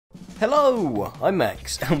Hello, I'm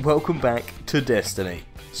Max, and welcome back to Destiny.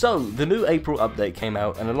 So, the new April update came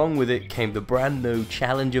out, and along with it came the brand new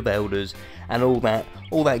Challenge of Elders, and all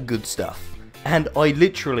that good stuff. And I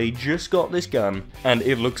literally just got this gun, and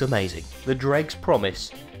it looks amazing. The Dreg's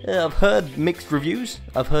Promise. I've heard mixed reviews.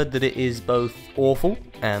 I've heard that it is both awful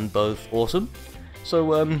and both awesome. So,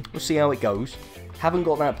 we'll see how it goes. Haven't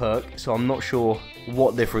got that perk, so I'm not sure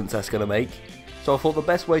what difference that's going to make. So I thought the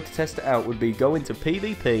best way to test it out would be go into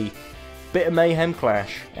PvP, bit of Mayhem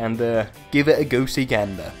Clash, and give it a goosey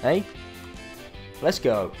gander, eh? Let's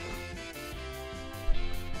go.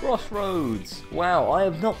 Crossroads. Wow, I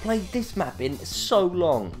have not played this map in so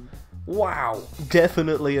long. Wow,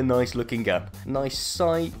 definitely a nice looking gun. Nice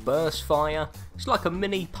sight, burst fire. It's like a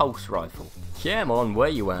mini pulse rifle. Come on, where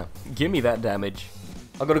you at? Give me that damage.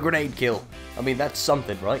 I got a grenade kill. I mean, that's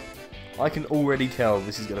something, right? I can already tell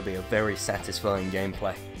this is going to be a very satisfying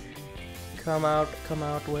gameplay. Come out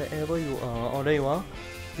wherever you are. Oh, there you are.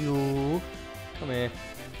 You. Come here.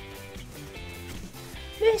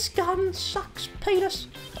 This gun sucks, penis.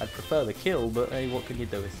 I'd prefer the kill, but hey, what can you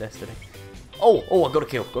do? It's Destiny. Oh, I got a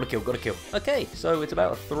kill. Okay, so it's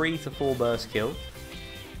about a 3 to 4 burst kill.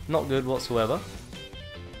 Not good whatsoever.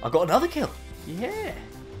 I got another kill. Yeah.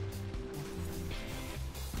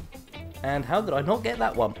 And how did I not get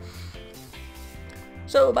that one?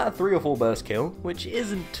 So about a 3 or 4 burst kill, which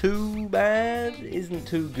isn't too bad, isn't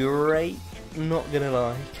too great, not gonna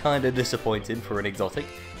lie, kinda disappointing for an exotic,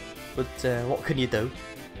 but what can you do?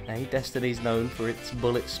 Hey, Destiny's known for its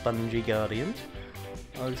bullet spongy guardians.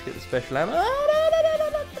 I'll just get the special ammo.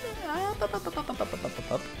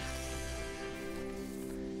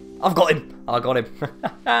 I've got him! I got him!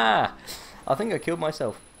 I think I killed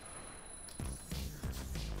myself.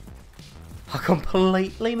 I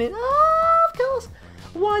completely missed. Oh, of course!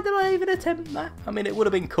 Why did I even attempt that? I mean, it would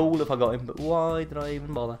have been cool if I got him, but why did I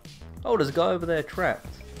even bother? Oh, there's a guy over there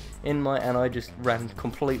trapped in my, and I just ran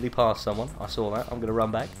completely past someone. I saw that. I'm gonna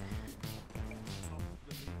run back.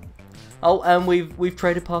 Oh, and we've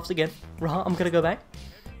traded paths again. Right, I'm gonna go back.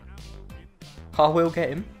 I will get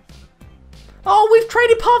him. Oh, we've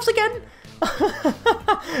traded paths again.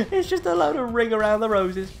 It's just a load of ring around the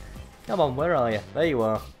roses. Come on, where are you? There you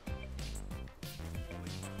are.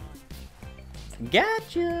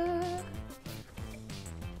 Gotcha!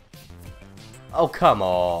 Oh, come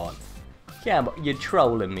on. You're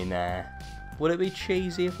trolling me now. Would it be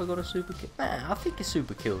cheesy if I got a super kill? Nah, I think a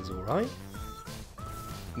super kill's alright.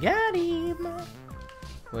 Got him!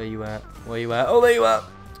 Where you at? Where you at? Oh, there you are!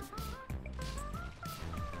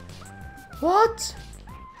 What?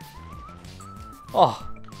 Oh.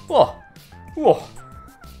 Whoa. Whoa.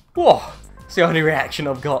 Whoa. It's the only reaction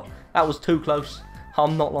I've got. That was too close.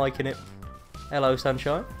 I'm not liking it. Hello,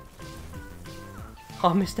 sunshine.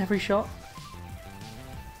 I missed every shot.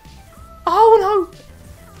 Oh no!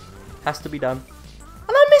 Has to be done. And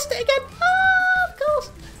I missed it again! Oh, of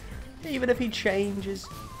course! Even if he changes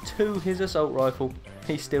to his assault rifle,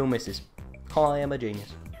 he still misses. I am a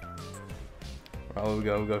genius. Right, we'll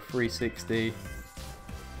go 360.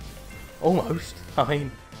 Almost. I mean,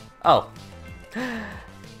 oh.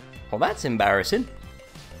 Well, that's embarrassing.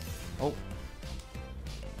 Oh.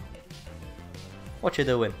 What you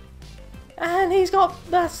doing? And he's got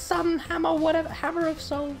the sun hammer, whatever, hammer of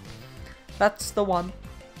soul. That's the one.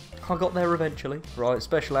 I got there eventually. Right,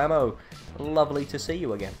 special ammo. Lovely to see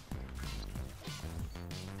you again.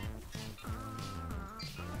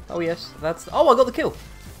 Oh yes, that's. Oh, I got the kill.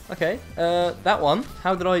 Okay, that one.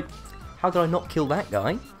 How did I not kill that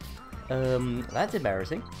guy? That's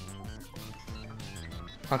embarrassing.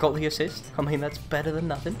 I got the assist. I mean, that's better than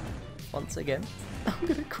nothing. Once again, I'm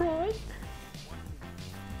gonna cry.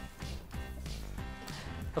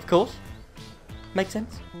 Of course. Makes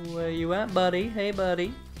sense. Where you at, buddy? Hey,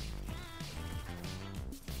 buddy.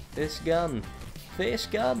 This gun. This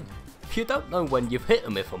gun. You don't know when you've hit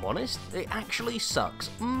him, if I'm honest. It actually sucks.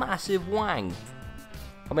 Massive wang.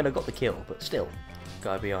 I mean, I got the kill, but still.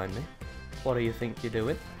 Guy behind me. What do you think you're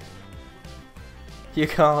doing? You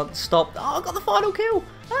can't stop. Oh, I got the final kill.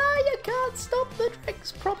 Ah, you can't stop the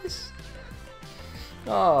Dreg's Promise.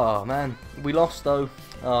 Oh, man. We lost, though.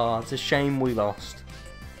 Oh, it's a shame we lost.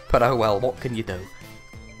 But oh well, what can you do?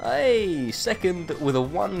 Hey, second with a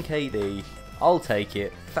 1 KD. I'll take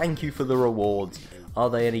it. Thank you for the rewards. Are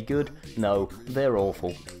they any good? No, they're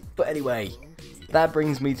awful. But anyway, that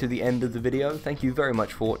brings me to the end of the video. Thank you very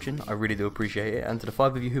much for watching. I really do appreciate it. And to the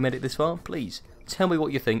 5 of you who made it this far, please tell me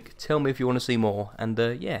what you think. Tell me if you want to see more. And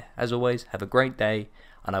yeah, as always, have a great day.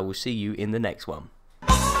 And I will see you in the next one.